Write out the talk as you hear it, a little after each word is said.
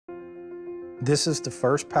This is the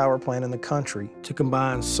first power plant in the country to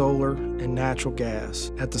combine solar and natural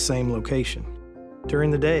gas at the same location.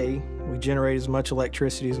 During the day, we generate as much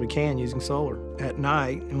electricity as we can using solar. At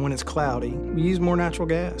night, and when it's cloudy, we use more natural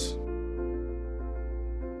gas.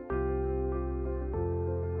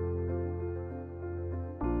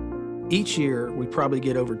 Each year, we probably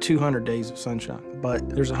get over 200 days of sunshine, but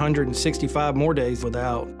there's 165 more days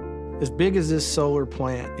without. As big as this solar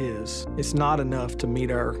plant is, it's not enough to meet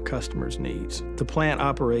our customers' needs. The plant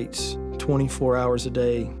operates 24 hours a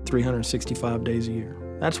day, 365 days a year.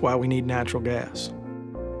 That's why we need natural gas.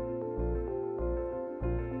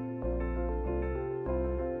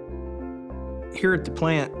 Here at the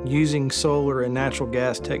plant, using solar and natural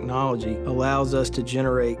gas technology allows us to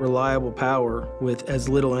generate reliable power with as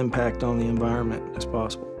little impact on the environment as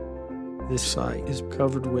possible. This site is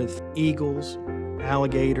covered with eagles,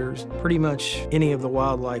 alligators, pretty much any of the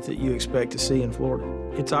wildlife that you expect to see in Florida.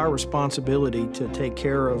 It's our responsibility to take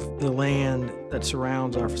care of the land that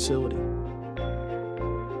surrounds our facility.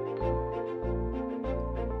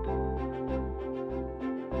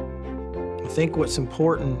 I think what's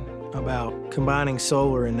important about combining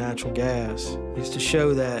solar and natural gas is to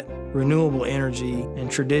show that renewable energy and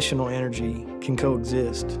traditional energy can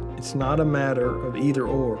coexist. It's not a matter of either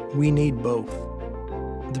or. We need both.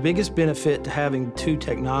 The biggest benefit to having two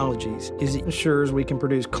technologies is it ensures we can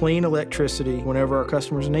produce clean electricity whenever our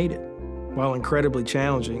customers need it. While incredibly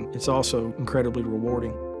challenging, it's also incredibly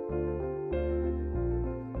rewarding.